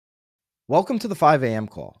Welcome to the 5 a.m.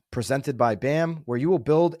 call, presented by BAM, where you will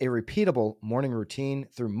build a repeatable morning routine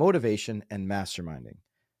through motivation and masterminding.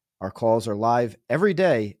 Our calls are live every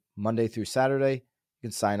day, Monday through Saturday. You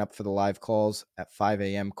can sign up for the live calls at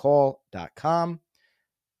 5amcall.com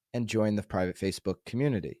and join the private Facebook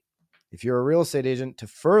community. If you're a real estate agent, to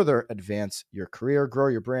further advance your career, grow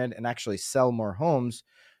your brand, and actually sell more homes,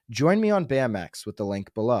 join me on BAMX with the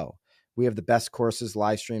link below. We have the best courses,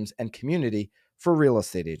 live streams, and community for real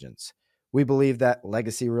estate agents. We believe that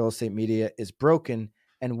legacy real estate media is broken,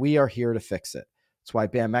 and we are here to fix it. That's why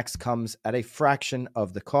BAMX comes at a fraction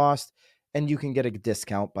of the cost, and you can get a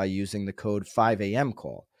discount by using the code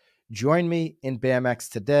 5AMCall. Join me in BAMX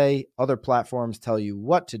today. Other platforms tell you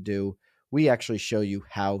what to do. We actually show you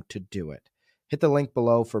how to do it. Hit the link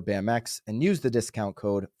below for BAMX and use the discount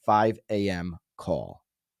code 5AMCall.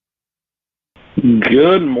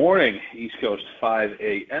 Good morning, East Coast 5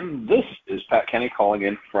 a.m. This is Pat Kenny calling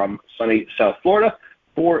in from sunny South Florida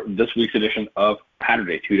for this week's edition of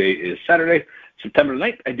Patterday. Today is Saturday, September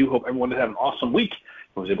 9th. I do hope everyone did have an awesome week.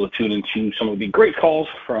 I was able to tune into some of the great calls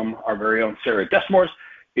from our very own Sarah Desmores.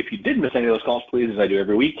 If you did miss any of those calls, please, as I do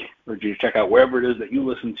every week, urge you to check out wherever it is that you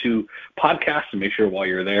listen to podcasts and make sure while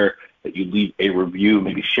you're there that you leave a review,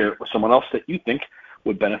 maybe share it with someone else that you think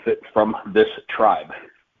would benefit from this tribe.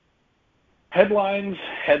 Headlines,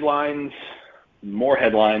 more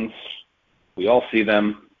headlines. We all see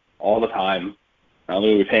them all the time. Not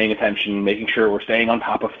only are we paying attention, making sure we're staying on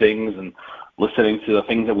top of things and listening to the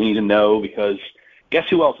things that we need to know, because guess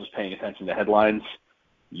who else is paying attention to headlines?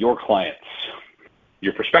 Your clients,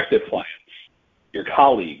 your prospective clients, your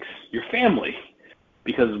colleagues, your family,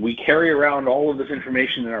 because we carry around all of this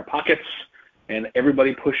information in our pockets and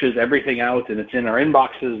everybody pushes everything out and it's in our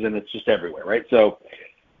inboxes and it's just everywhere, right? So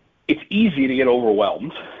it's easy to get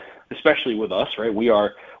overwhelmed, especially with us, right? We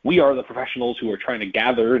are the professionals who are trying to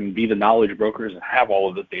gather and be the knowledge brokers and have all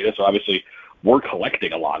of this data. So obviously we're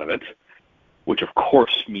collecting a lot of it, which of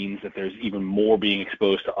course means that there's even more being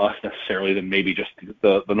exposed to us necessarily than maybe just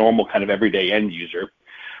the normal kind of everyday end user.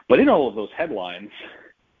 But in all of those headlines,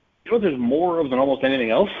 you know what there's more of than almost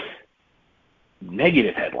anything else?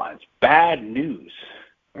 Negative headlines, bad news.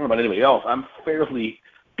 I don't know about anybody else. I'm fairly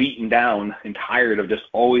beaten down and tired of just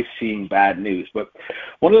always seeing bad news. But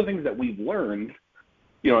one of the things that we've learned,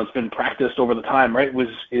 you know, it's been practiced over the time, right,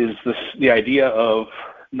 is the idea of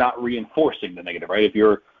not reinforcing the negative, right? If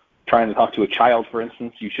you're trying to talk to a child, for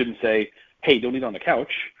instance, you shouldn't say, hey, don't eat on the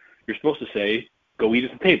couch. You're supposed to say, go eat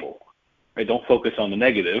at the table, right? Don't focus on the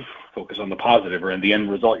negative, focus on the positive or in the end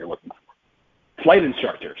result you're looking for. Flight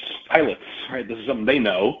instructors, pilots, right? This is something they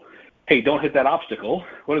know. Hey, don't hit that obstacle.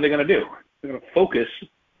 What are they going to do? They're going to focus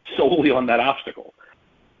solely on that obstacle.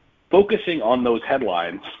 Focusing on those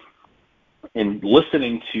headlines and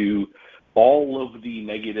listening to all of the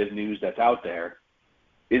negative news that's out there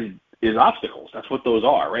is obstacles. That's what those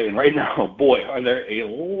are, right? And right now, boy, are there a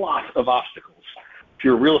lot of obstacles. If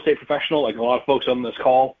you're a real estate professional, like a lot of folks on this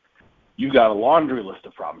call, you've got a laundry list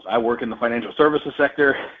of problems. I work in the financial services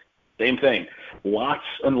sector, same thing. Lots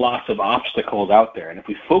and lots of obstacles out there. And if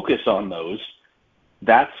we focus on those,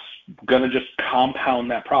 that's going to just compound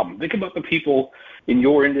that problem. Think about the people in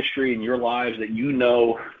your industry, in your lives that you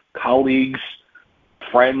know, colleagues,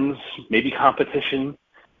 friends, maybe competition,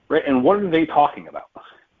 right? And what are they talking about?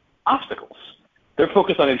 Obstacles. They're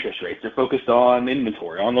focused on interest rates. They're focused on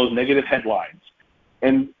inventory, on those negative headlines.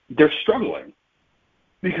 And they're struggling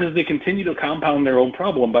because they continue to compound their own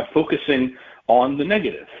problem by focusing on the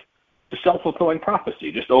negative. The self-fulfilling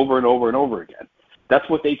prophecy, just over and over and over again. That's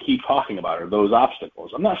what they keep talking about, are those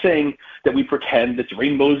obstacles. I'm not saying that we pretend it's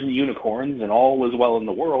rainbows and unicorns and all is well in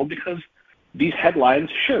the world, because these headlines,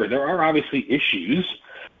 sure, there are obviously issues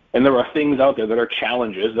and there are things out there that are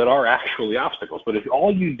challenges that are actually obstacles. But if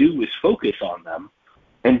all you do is focus on them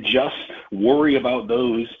and just worry about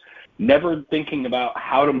those, never thinking about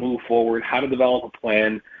how to move forward, how to develop a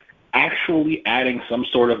plan, actually adding some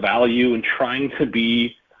sort of value and trying to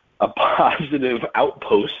be a positive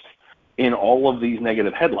outpost in all of these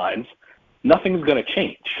negative headlines, nothing's going to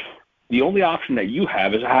change. The only option that you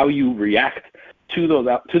have is how you react to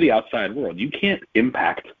the outside world. You can't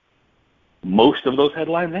impact most of those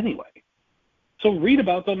headlines anyway. So read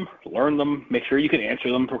about them, learn them, make sure you can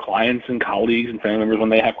answer them for clients and colleagues and family members when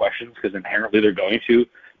they have questions, because inherently they're going to,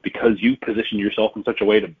 because you position yourself in such a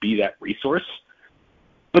way to be that resource.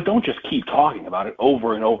 But don't just keep talking about it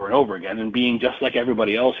over and over and over again and being just like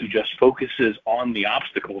everybody else who just focuses on the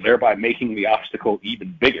obstacle, thereby making the obstacle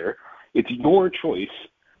even bigger. It's your choice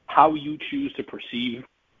how you choose to perceive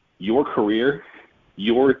your career,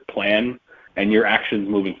 your plan, and your actions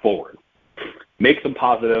moving forward. Make them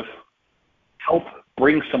positive. Help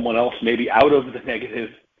bring someone else maybe out of the negative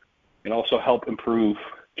and also help improve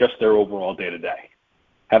just their overall day-to-day.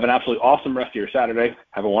 Have an absolutely awesome rest of your Saturday.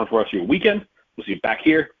 Have a wonderful rest of your weekend. We'll see you back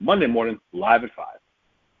here Monday morning, live at 5.